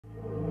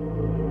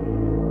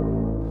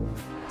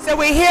So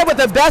we're here with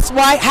the best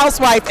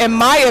housewife, in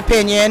my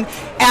opinion,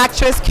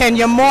 actress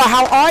Kenya Moore.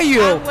 How are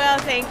you? I'm well,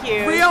 thank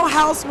you. Real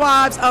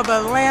Housewives of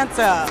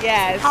Atlanta.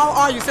 Yes. How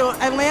are you? So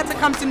Atlanta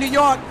comes to New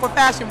York for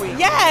Fashion Week.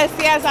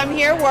 Yes, I'm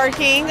here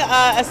working.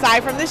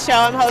 Aside from the show,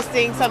 I'm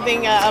hosting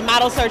something, a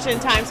model search in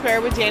Times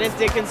Square with Janice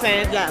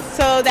Dickinson. Yes.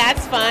 So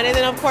that's fun. And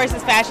then, of course,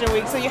 it's Fashion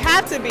Week. So you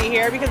have to be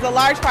here because a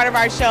large part of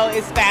our show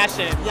is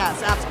fashion.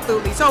 Yes,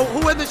 absolutely. So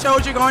who are the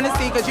shows you're going to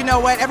see? Because you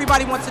know what?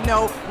 Everybody wants to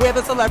know where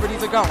the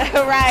celebrities are going.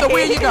 Right. So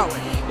where are you going?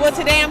 Well,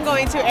 today I'm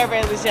going to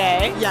Hervé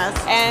Leger. Yes.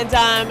 And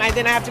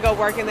then I have to go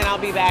work, and then I'll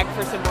be back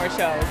for some more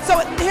shows. So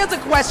here's a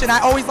question I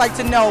always like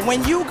to know.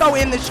 When you go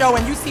in the show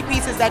and you see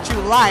pieces that you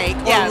like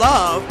or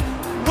love,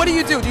 what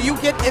do? Do you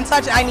get in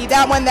touch? I need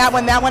that one, that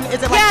one, that one.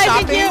 Is it like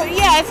shopping?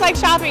 It's like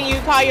shopping. You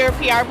call your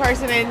PR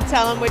person and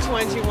tell them which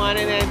ones you want,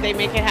 and then they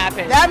make it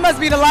happen. That must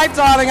be the life,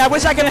 darling. I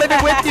wish I could live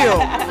it with you.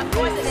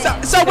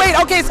 So wait,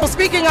 okay, so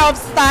speaking of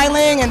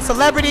styling and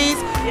celebrities,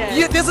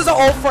 this is an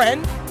old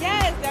friend.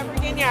 Yes, Deborah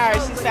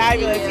Ginyard. She's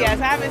fabulous. Yes,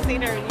 I haven't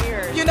seen her in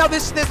years. You know,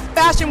 this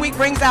Fashion Week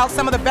brings out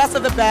some of the best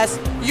of the best.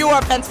 You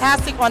are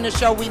fantastic on the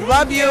show. We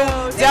love you.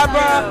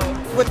 Deborah,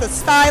 with the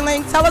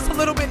styling. Tell us a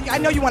little bit. I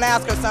know you want to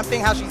ask her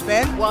something, how she's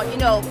been. Well, you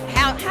know,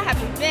 how have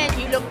you been?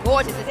 You look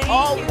gorgeous. It's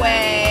always.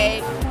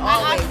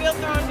 I feel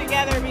thrown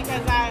together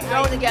because I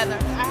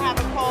have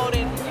a cold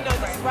and,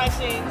 just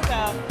rushing.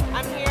 So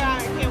I'm here. I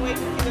can't wait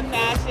to see the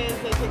fashions.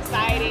 It's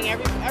exciting.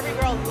 Every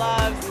girl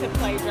loves to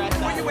play dress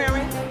up. What are you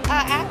wearing?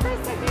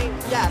 Actress, I think.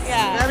 Yes.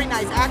 Yeah. Very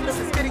nice. Actress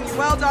is fitting you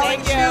well,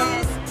 darling. Thank you.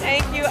 Shoes.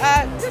 Thank you.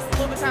 Just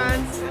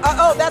Louboutins.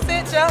 Oh, that's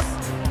it? Just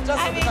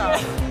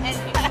Louboutins.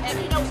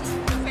 And you know, she's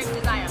your favorite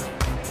designer.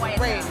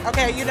 Great.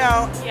 Okay,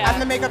 I'm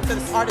the makeup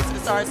artist to the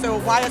stars, so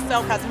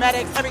YSL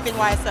Cosmetics, everything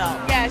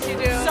YSL. Yes, you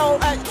do. So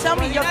tell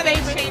me your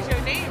favorite. Change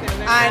your name.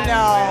 I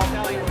know.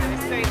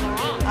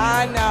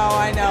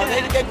 I know.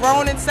 They're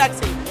grown and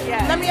sexy.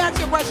 Yes. Let me ask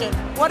you a question.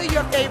 What are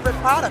your favorite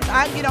products?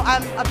 I'm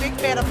a big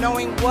fan of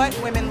knowing what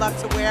women love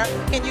to wear.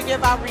 Can you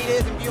give our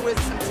readers and viewers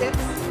some tips?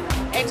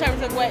 In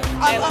terms of what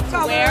I love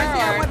to wear?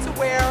 Yeah, what to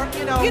wear,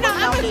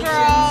 I'm a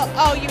girl.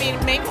 Oh, you mean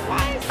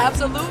makeup-wise?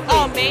 Absolutely.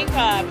 Oh,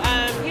 makeup.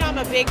 I'm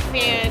a big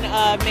fan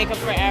of Makeup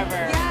Forever.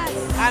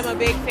 Yes. I'm a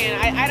big fan.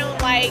 I don't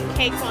like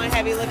cakes on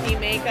heavy-looking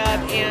makeup,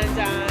 and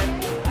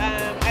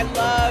I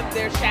love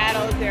their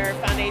shadows, their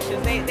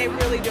foundations. They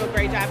really do a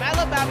great job. I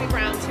love Bobbi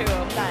Brown, too.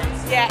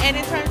 Nice. Yeah, and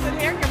in terms of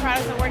hair care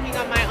products, I'm working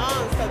on my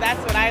own, so that's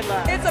what I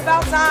love. It's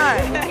about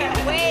time.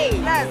 Wait.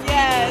 Yes.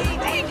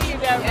 Thank you,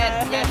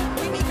 Deborah. Yes.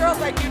 We need girls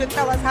like you to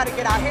tell us how to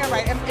get our hair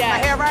right. Am my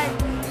hair right?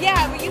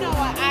 Yeah, but you know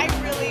what? My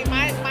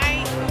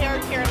hair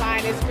care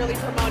line is really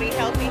promoting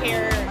healthy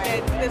hair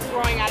that's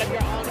growing out of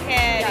your own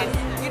head. Yes.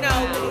 And,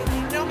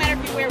 no matter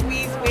if you wear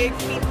weaves, wigs,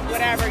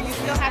 whatever, you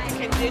still have to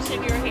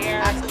condition your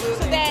hair. Absolutely.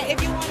 So that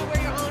if you want to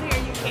wear your own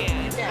hair, you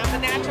can. Yeah. I'm a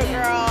natural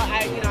girl.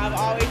 I've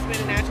always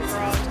been a natural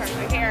girl in terms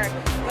of hair.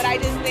 But I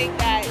just think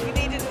that you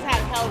need to just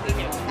have healthy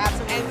hair.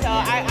 Absolutely. And so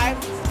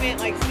I've spent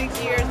like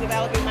 6 years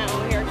developing my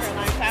own hair care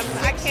line. So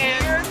I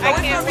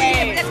can't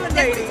wait. That's what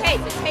it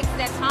takes. It takes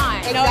that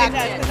time. No, it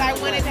does, because I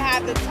wanted to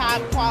have the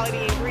top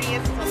quality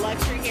ingredients. It's a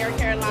luxury hair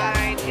care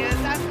line,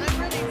 and I'm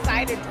really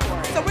excited for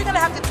it. So we're going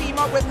to have to team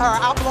up with her.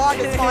 Our blog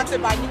is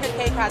sponsored by Nika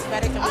K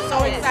Cosmetics, and we're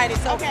so excited.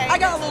 So I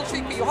got a little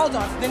treat for you. Hold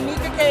on. The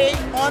Nika K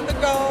on the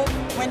go.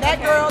 When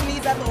that girl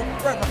needs that little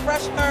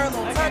refreshener, a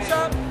little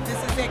touch-up, this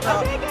is it,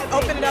 girl.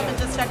 Open it up and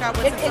just check out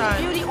what's inside.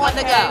 It's beauty on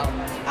the go.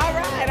 All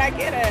right, I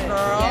get it.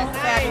 Girl,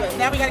 fabulous.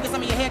 Now we got to get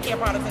some of your hair care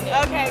products in there.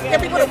 Okay, good.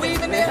 Can we put a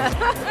weave in there?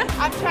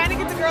 I'm trying to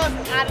get the girls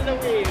out of the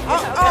weave.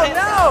 Oh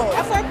no.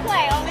 For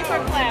play, only for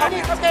play.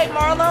 Okay,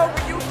 Marlo,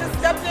 you just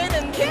stepped in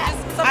and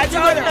I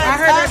told her. I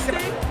heard her.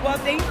 Well,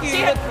 thank you.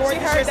 She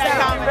heard that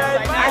comment.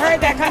 I heard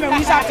that coming.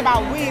 We talked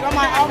about weave. I'm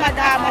like, oh my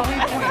God, my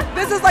weave queen.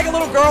 This is like a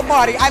little girl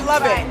party. I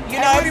love it.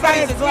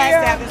 Everybody's blessed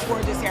to have this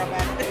gorgeous hair,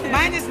 man.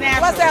 Mine is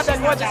natural. Blessed to have this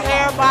gorgeous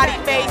hair, body,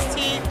 face,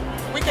 teeth.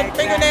 We can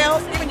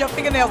fingernails. Even your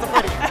fingernails are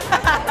pretty.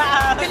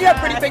 Can you have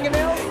pretty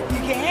fingernails?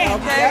 You can.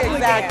 Okay,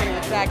 exactly.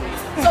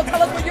 So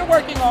tell us what you're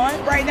working on.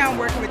 Right now I'm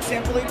working with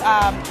Simply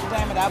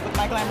Glam It Up with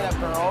my Glam It Up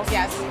girls.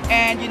 Yes.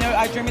 And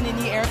Dream of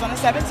Nene airs on the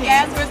 17th.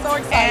 Yes, we're so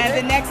excited. And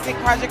the next big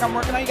project I'm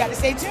working on, you got to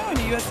stay tuned.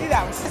 You'll see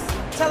that one.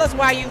 Tell us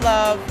why you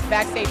love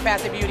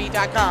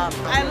BackstageFashionBeauty.com.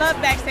 I love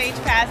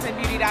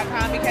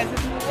BackstageFashionBeauty.com because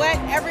it's what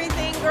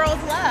everything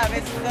girls love.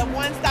 It's the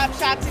one-stop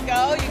shop to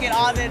go. You get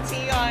all the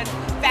tea on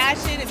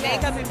fashion and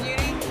makeup and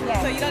beauty,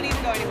 so you don't need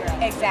to go anywhere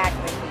else.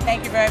 Exactly.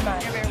 Thank you very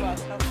much. You're very welcome.